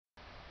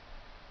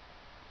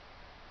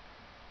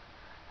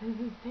This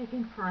is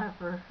taking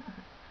forever.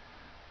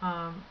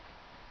 um,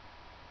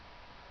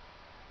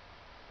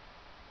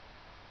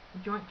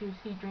 Joint juice,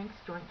 he drinks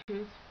joint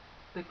juice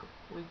with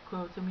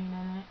glutamine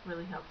in it,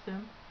 really helps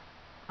him.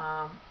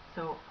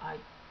 So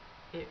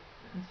it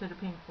instead of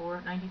paying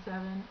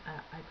 $4.97,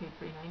 I paid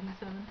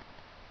 $3.97.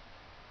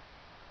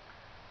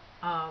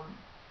 Um,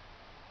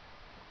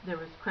 there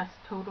was Crest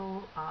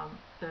Total,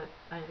 that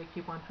I had a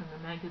coupon from the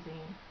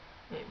magazine.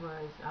 It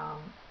was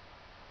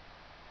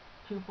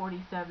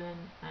 $2.47,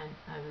 and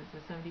it was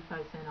a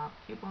 75-cent off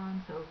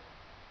coupon. So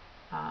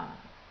uh,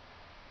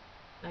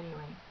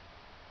 anyway,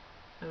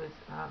 it was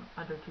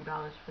under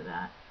 $2 for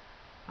that.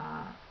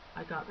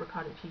 I got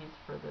ricotta cheese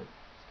for the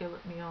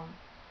skillet meal.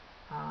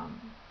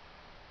 Um,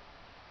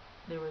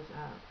 there was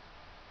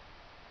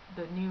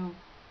the new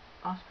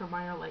Oscar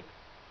Mayer like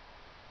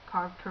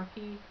carved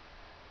turkey.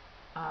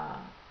 Uh,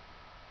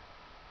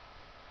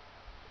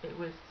 it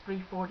was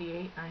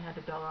 $3.48. I had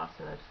 $1 off,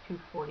 so that's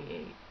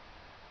 $2.48.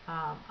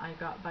 I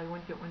got buy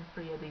one get one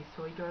free of these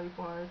soy jelly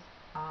bars.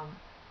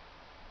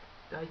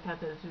 I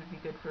thought those would be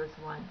good for his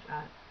lunch.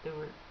 They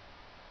were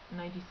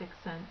 96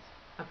 cents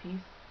a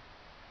piece,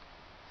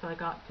 so I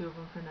got 2 of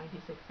them for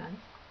 96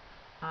 cents.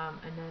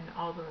 And then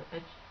all the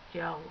Edge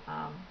Gel,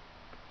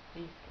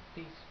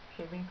 these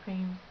shaving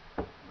creams,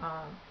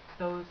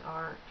 those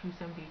are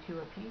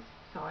 $2.72 a piece.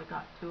 So I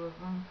got 2 of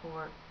them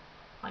for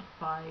like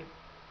 $5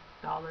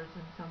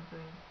 and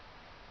something.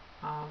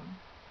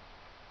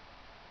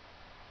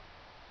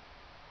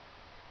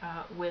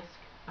 Whisk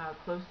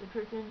clothes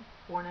detergent,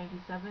 $4.97.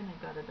 I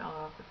got $1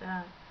 off of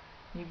that.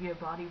 Nivea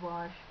body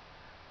wash,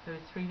 it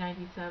was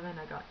 $3.97.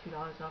 I got $2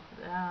 off of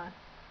that.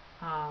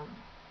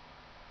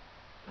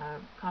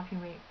 Coffee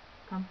Mate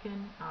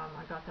pumpkin,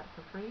 I got that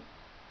for free.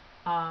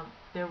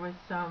 There was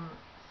some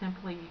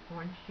Simply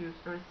orange juice,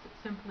 or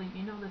Simply,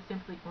 the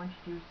Simply orange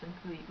juice,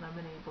 Simply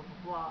lemonade, blah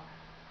blah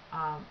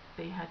blah.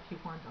 They had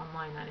coupons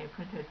online and I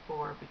printed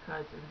 4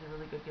 because it was a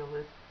really good deal. It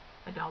was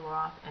 $1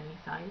 off any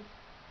size.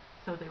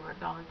 So they were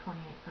 $1.28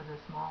 for the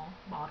small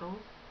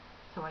bottles.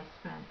 So I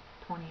spent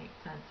 28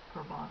 cents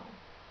per bottle.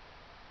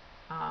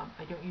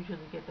 I don't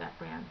usually get that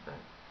brand, but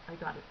I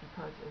got it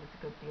because it was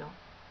a good deal.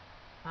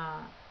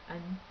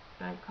 And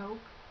Diet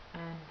Coke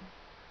and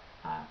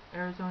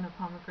Arizona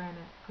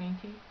pomegranate green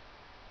tea.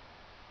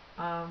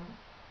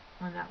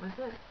 And that was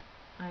it.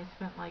 I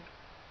spent like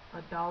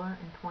 $1.23,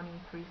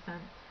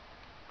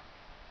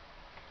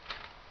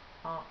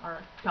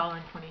 or $1.23,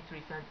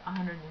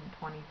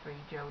 123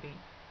 Jody,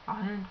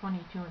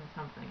 122 and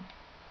something.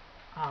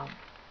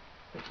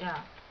 But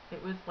yeah,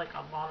 it was like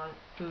a lot of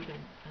food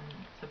and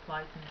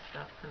supplies and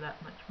stuff for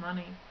that much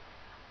money.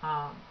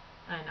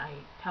 And I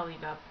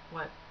tallied up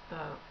what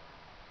the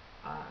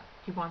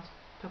coupons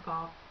took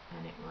off,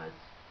 and it was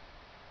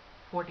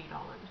 $40.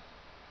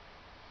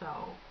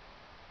 So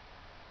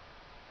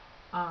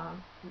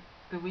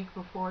the week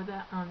before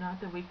that, not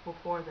the week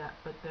before that,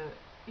 but the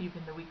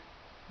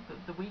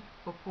week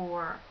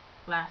before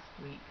last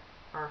week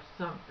or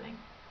something.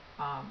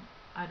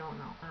 I don't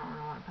know. I don't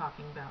know what I'm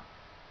talking about.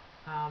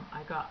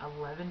 I got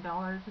 $11.40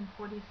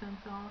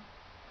 off,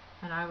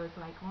 and I was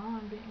like, well,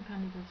 I'm getting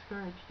kind of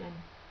discouraged. And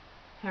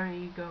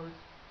Harry goes,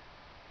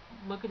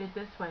 look at it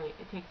this way: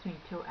 it takes me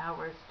 2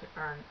 hours to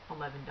earn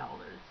 $11.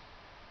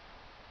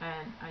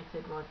 And I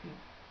said, well, if you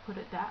put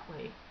it that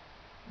way,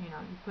 it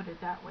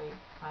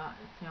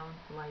sounds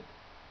like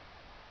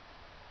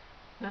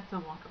that's a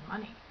lot of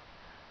money.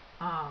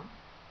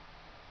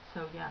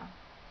 So yeah,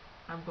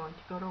 I'm going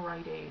to go to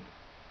Rite Aid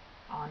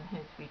on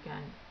his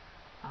weekend.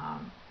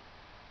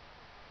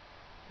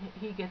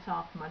 He gets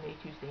off Monday,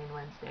 Tuesday, and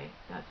Wednesday.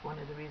 That's one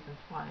of the reasons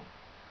why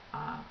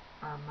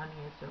our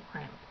money is so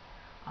cramped.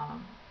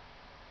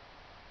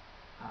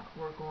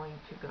 We're going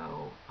to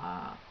go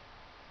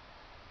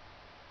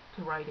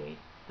to Rite Aid.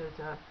 There's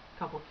a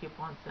couple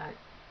coupons that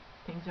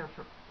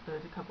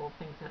there's a couple of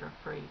things that are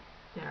free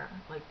there,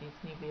 like these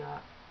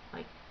Nivea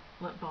like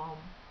lip balm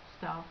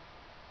stuff.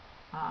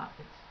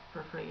 It's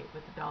for free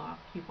with $1 off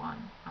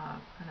coupon,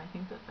 and I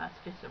think that's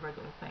just a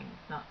regular thing.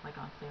 It's not like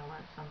on sale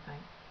or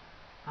something.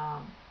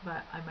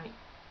 But I might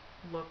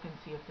look and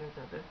see if there's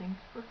other things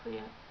for free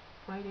at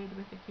Rite Aid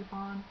with the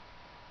coupon.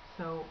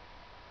 So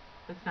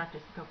it's not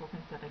just a couple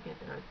things that I get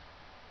there. It's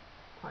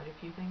quite a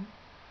few things.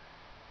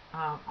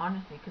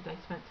 Honestly, because I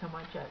spent so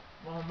much at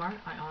Walmart,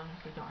 I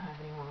honestly don't have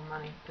any more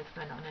money to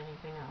spend on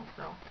anything else.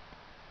 So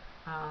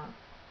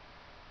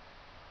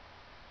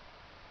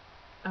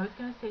I was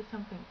going to say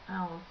something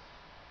else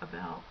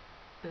about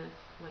this,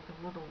 like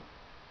a little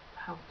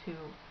how-to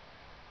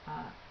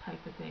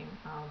type of thing.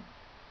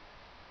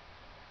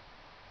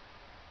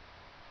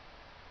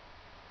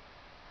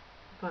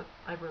 But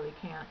I really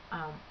can't.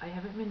 I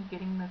haven't been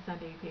getting the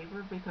Sunday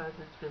paper because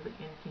it's really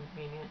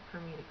inconvenient for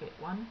me to get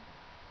one.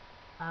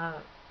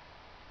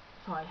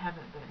 So I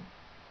haven't been.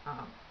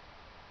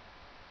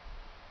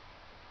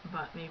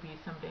 But maybe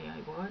someday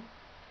I would.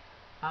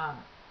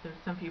 There's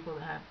some people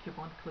that have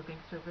coupon clipping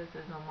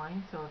services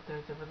online, so if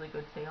there's a really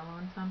good sale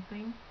on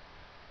something,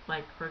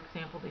 like for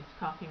example these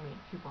Coffee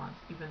Mate coupons,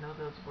 even though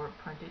those were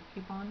printed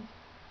coupons,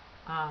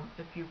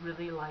 If you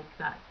really like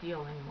that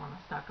deal and you want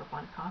to stock up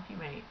on Coffee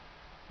Mate,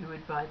 you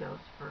would buy those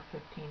for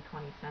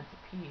 15-20 cents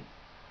a piece,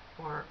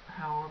 or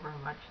however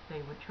much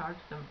they would charge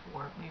them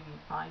for, maybe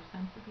 5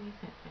 cents a piece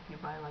if you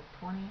buy like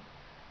 20.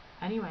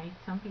 Anyway,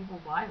 some people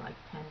buy like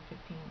 10,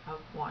 15 of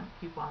one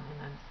coupon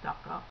and then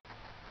stock up,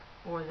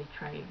 or they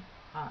trade.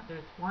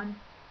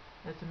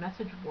 There's a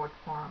message board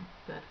forum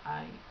that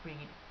I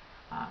read,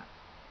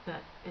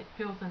 that it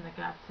fills in the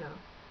gaps of,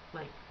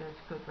 like, there's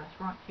good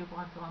restaurant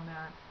coupons on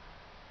there,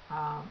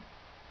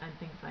 and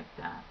things like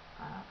that.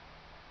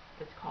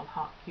 It's called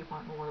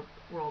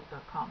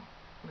hotcouponworld.com.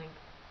 Link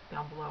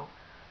down below.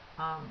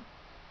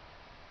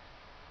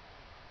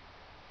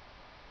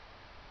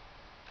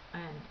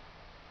 And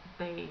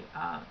they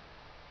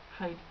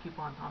trade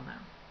coupons on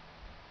there.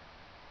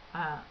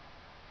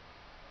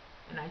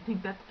 And I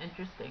think that's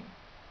interesting,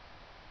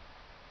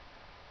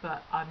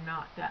 but I'm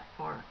not that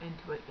far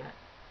into it yet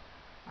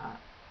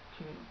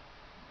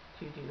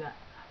to do that.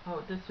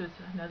 Oh, this was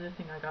another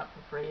thing I got for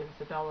free. It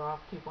was $1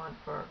 off coupon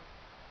for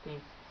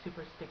these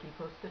super sticky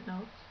post-it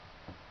notes.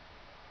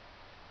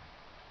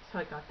 So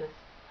I got this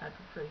ad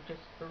for free,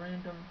 just a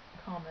random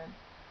comment.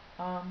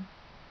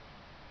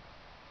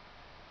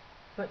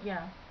 But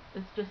yeah,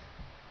 it's just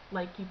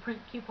like you print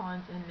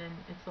coupons and then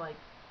it's like,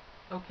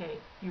 okay,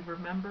 you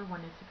remember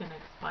when it's going to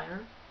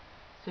expire,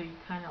 so you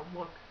kind of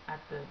look at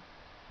the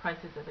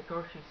prices at the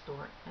grocery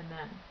store, and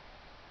then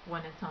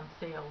when it's on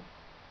sale,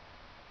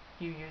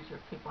 you use your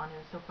coupon. It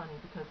was so funny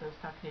because I was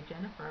talking to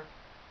Jennifer,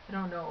 I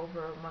don't know,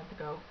 over a month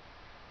ago,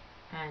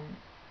 and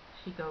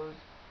she goes,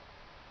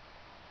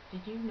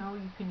 did you know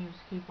you can use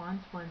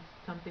coupons when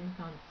something's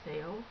on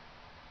sale?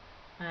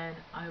 And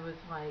I was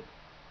like,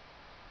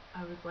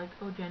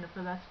 oh,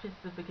 Jennifer, that's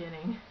just the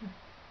beginning.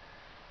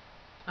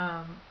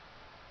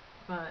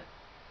 But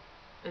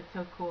it's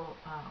so cool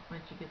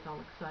when she gets all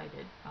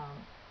excited.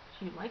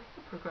 She likes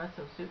the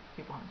Progresso soup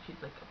coupons.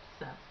 She's like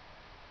obsessed.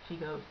 She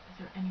goes, is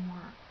there any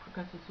more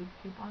Progresso soup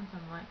coupons?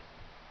 I'm like,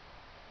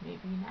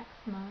 maybe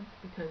next month,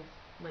 because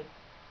like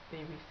they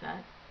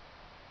reset.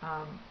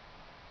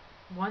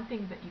 One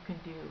thing that you can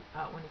do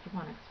when a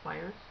coupon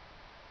expires,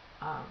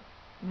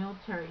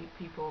 military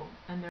people,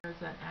 and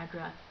there's an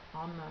address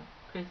on the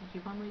Crazy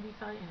Coupon Lady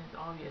site, and it's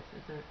obvious.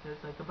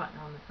 There's like a button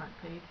on the front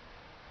page.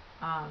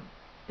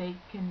 They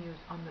can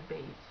use on the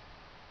base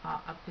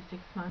up to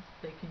 6 months.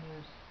 They can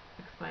use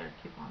expired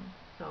coupons.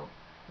 So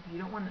if you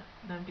don't want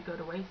them to go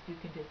to waste, you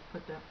can just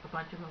put a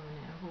bunch of them in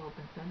an envelope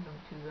and send them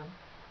to them.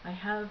 I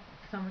have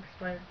some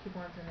expired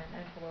coupons in an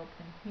envelope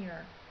in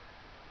here,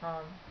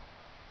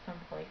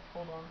 someplace.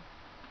 Hold on,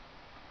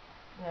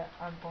 that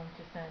I'm going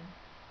to send.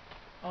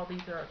 All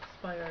these are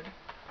expired.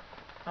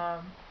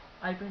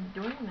 I've been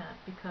doing that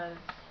because,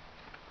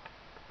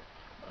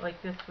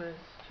 like, this was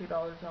 $2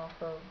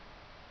 off of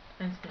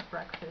instant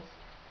breakfast.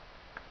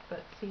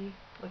 But see,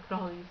 look at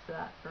all these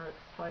that are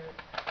expired.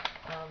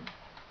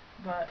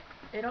 But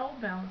it all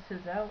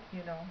balances out,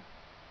 you know,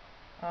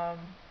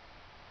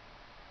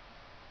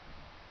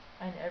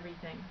 and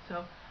everything.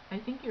 So I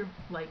think you're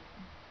like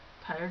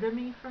tired of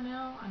me for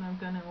now, and I'm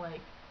gonna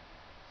like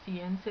see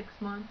you in 6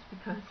 months,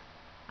 because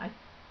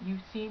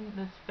you've seen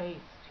this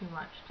face too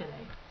much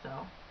today.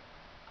 So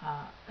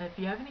if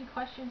you have any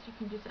questions, you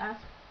can just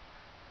ask,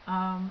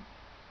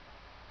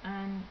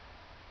 and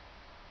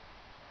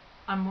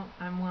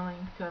I'm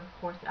willing to, of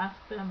course, ask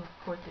them.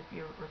 Of course, if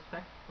you're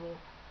respectful.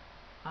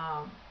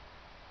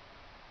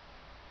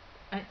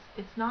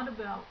 It's not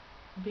about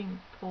being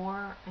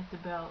poor. It's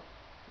about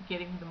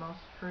getting the most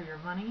for your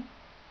money.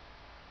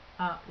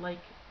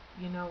 Like,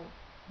 you know,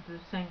 the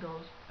saying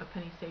goes, a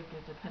penny saved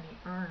is a penny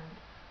earned.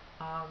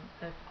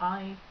 If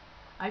I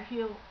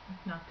feel,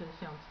 not to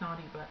sound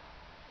snotty, but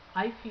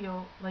I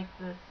feel like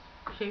this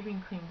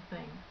shaving cream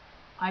thing,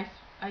 I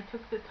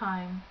took the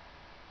time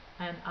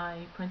and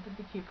I printed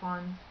the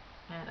coupons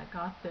and I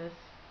got this,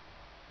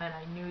 and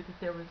I knew that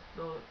there was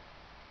the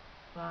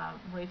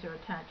razor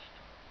attached,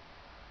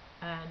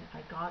 and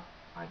I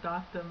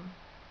got them.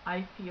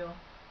 I feel,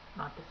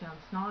 not to sound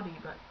snotty,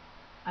 but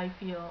I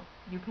feel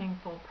you're paying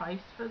full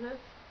price for this.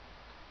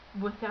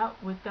 Without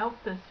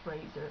this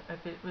razor,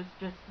 if it was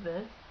just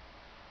this,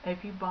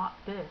 if you bought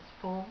this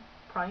full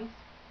price,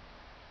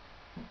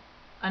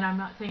 and I'm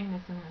not saying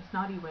this in a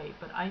snotty way,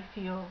 but I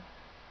feel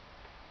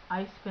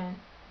I spent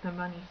the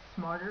money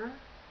smarter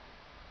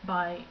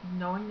by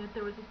knowing that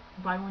there was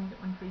a buy one get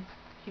one free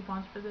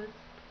coupons for this,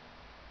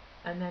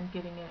 and then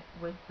getting it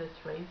with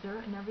this razor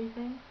and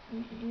everything.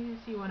 You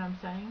see what I'm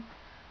saying?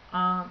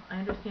 I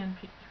understand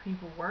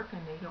people work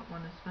and they don't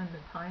want to spend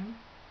the time,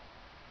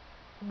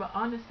 but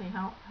honestly,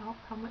 how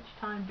much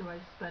time do I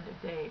spend a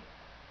day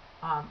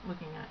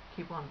looking at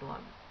coupon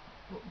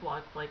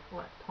blogs? Like,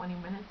 what, 20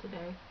 minutes a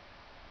day?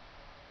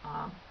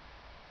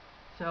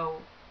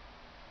 So,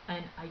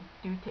 and I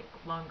do take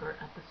longer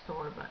at the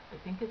store, but I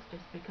think it's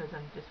just because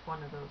I'm just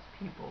one of those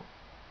people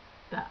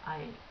that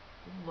I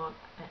look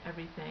at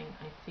everything.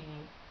 I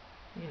see,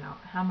 you know,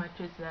 how much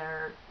is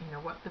there, you know,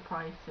 what the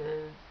price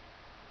is.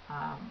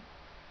 I'm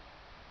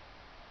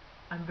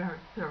very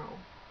thorough.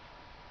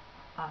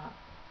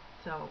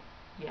 So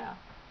yeah.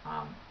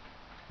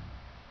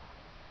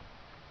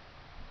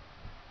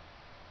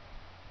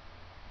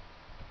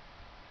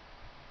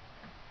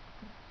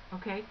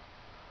 Okay.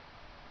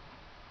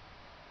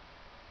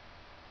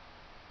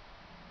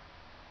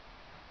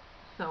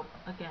 So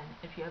again,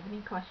 if you have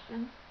any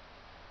questions,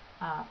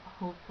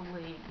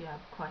 hopefully you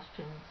have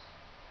questions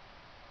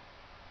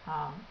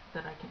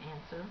that I can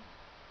answer,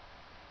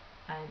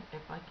 and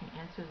if I can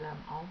answer them,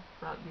 I'll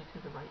route you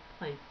to the right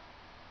place.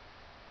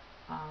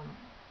 Um,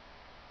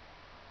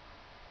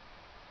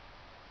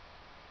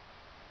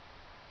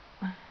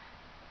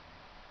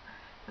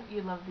 don't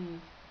you love these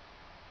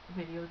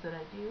videos that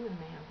I do, and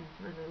they have these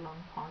really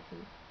long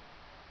pauses?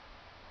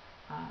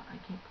 I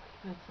can't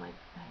believe it's like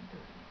 9:30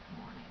 in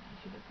the morning. I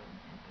should have been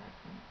in bed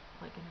from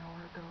like an hour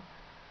ago.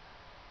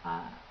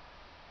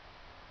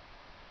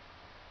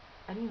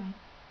 Anyway,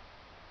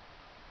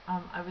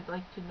 I would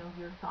like to know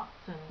your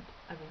thoughts and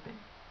everything.